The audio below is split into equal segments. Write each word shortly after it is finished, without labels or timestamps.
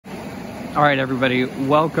All right, everybody,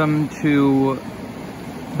 welcome to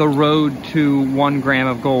the road to 1 gram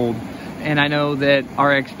of gold. And I know that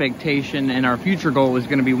our expectation and our future goal is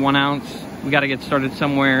going to be 1 ounce. We got to get started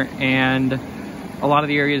somewhere, and a lot of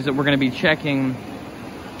the areas that we're going to be checking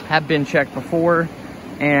have been checked before,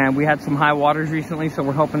 and we had some high waters recently, so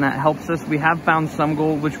we're hoping that helps us. We have found some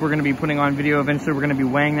gold, which we're going to be putting on video. Eventually we're going to be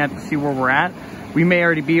weighing that to see where we're at. We may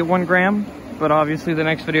already be at 1 gram, but obviously the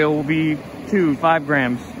next video will be 5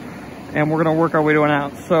 grams, and we're going to work our way to 1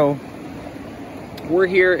 ounce. So we're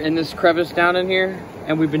here in this crevice down in here,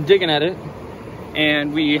 and we've been digging at it,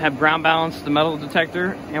 and we have ground balanced the metal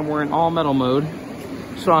detector, and we're in all metal mode.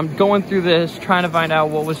 So I'm going through this, trying to find out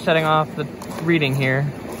what was setting off the reading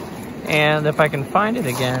here. And if I can find it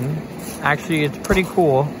again, actually it's pretty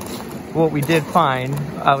cool what we did find.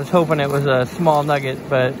 I was hoping it was a small nugget,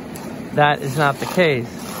 but that is not the case.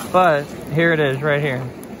 But here it is right here.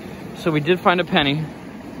 So we did find a penny,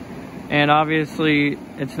 and obviously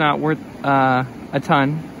it's not worth a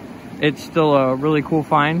ton. It's still a really cool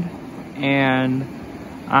find, and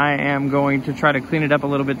I am going to try to clean it up a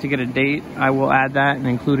little bit to get a date. I will add that and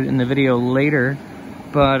include it in the video later.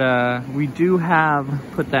 But we do have,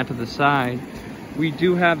 put that to the side, we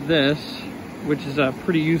do have this, which is a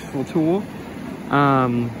pretty useful tool.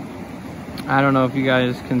 I don't know if you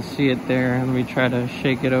guys can see it there. Let me try to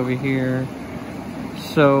shake it over here.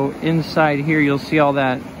 So inside here, you'll see all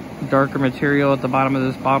that darker material at the bottom of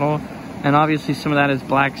this bottle. And obviously some of that is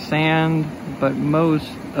black sand, but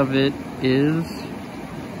most of it is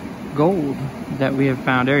gold that we have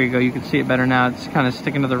found. There you go, you can see it better now. It's kind of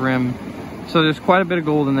sticking to the rim. So there's quite a bit of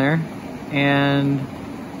gold in there, and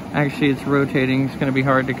actually it's rotating. It's gonna be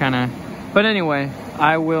hard to kind of, but anyway,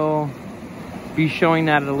 I will be showing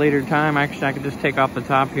that at a later time. Actually, I could just take off the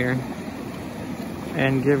top here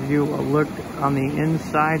and give you a look on the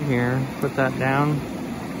inside here. Put that down.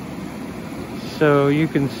 So you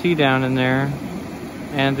can see down in there,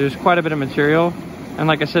 and there's quite a bit of material. And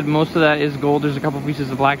like I said, most of that is gold. There's a couple pieces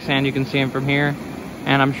of black sand, you can see them from here.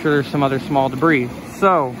 And I'm sure there's some other small debris.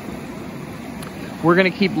 So we're gonna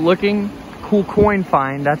keep looking. Cool coin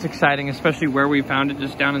find, that's exciting, especially where we found it,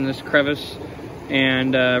 just down in this crevice.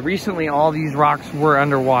 And recently all these rocks were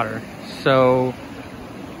underwater. So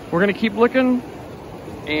we're gonna keep looking,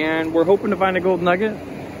 and we're hoping to find a gold nugget.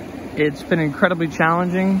 It's been incredibly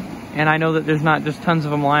challenging, and I know that there's not just tons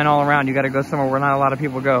of them lying all around. You gotta go somewhere where not a lot of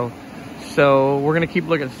people go. So we're gonna keep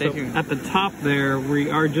looking. Stay tuned. At the top there,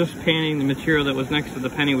 we are just panning the material that was next to the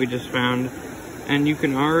penny we just found. And you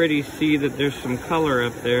can already see that there's some color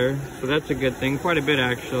up there. So that's a good thing, quite a bit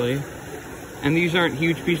actually. And these aren't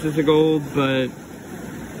huge pieces of gold, but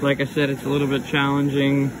like I said, it's a little bit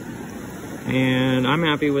challenging. And I'm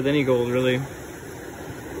happy with any gold, really.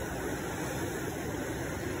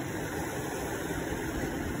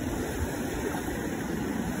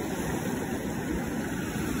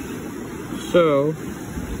 So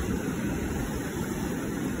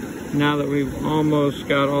now that we've almost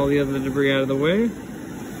got all the other debris out of the way,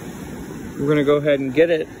 we're gonna go ahead and get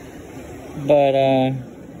it. But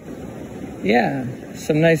yeah,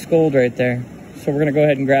 some nice gold right there. So we're gonna go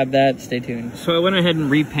ahead and grab that. Stay tuned. So I went ahead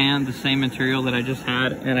and repanned the same material that I just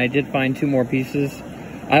had, and I did find 2 more pieces.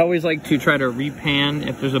 I always like to try to repan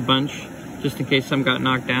if there's a bunch, just in case some got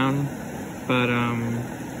knocked down. But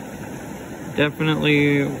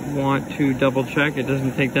definitely want to double check. It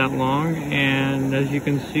doesn't take that long, and as you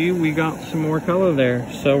can see, we got some more color there.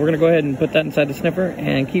 So we're gonna go ahead and put that inside the sniffer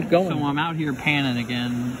and keep going. So I'm out here panning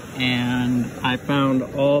again, and I found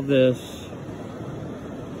all this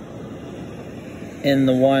in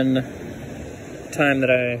the one time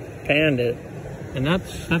that I panned it, and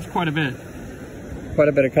that's quite a bit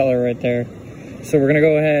of color right there. So we're gonna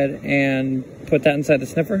go ahead and put that inside the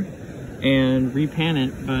sniffer and repan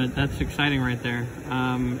it, but that's exciting right there.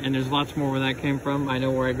 And there's lots more where that came from. I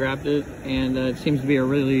know where I grabbed it, and it seems to be a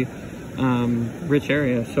really rich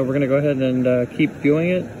area. So we're gonna go ahead and keep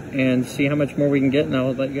doing it and see how much more we can get, and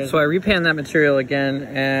I'll let you guys. So I repanned that material again,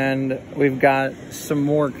 and we've got some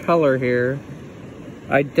more color here.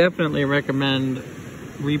 I definitely recommend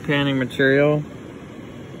repanning material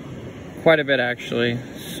quite a bit actually.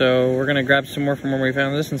 So we're gonna grab some more from where we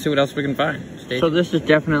found this and see what else we can find. So this is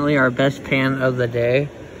definitely our best pan of the day.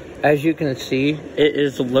 As you can see, it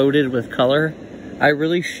is loaded with color. I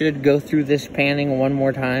really should go through this panning one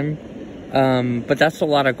more time, but that's a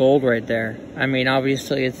lot of gold right there. I mean,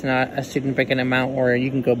 obviously it's not a significant amount where you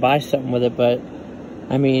can go buy something with it, but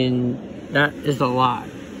I mean, that is a lot.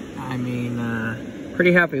 I mean,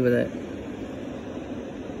 pretty happy with it.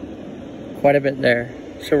 Quite a bit there.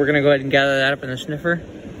 So we're gonna go ahead and gather that up in the sniffer,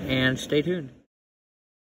 and stay tuned.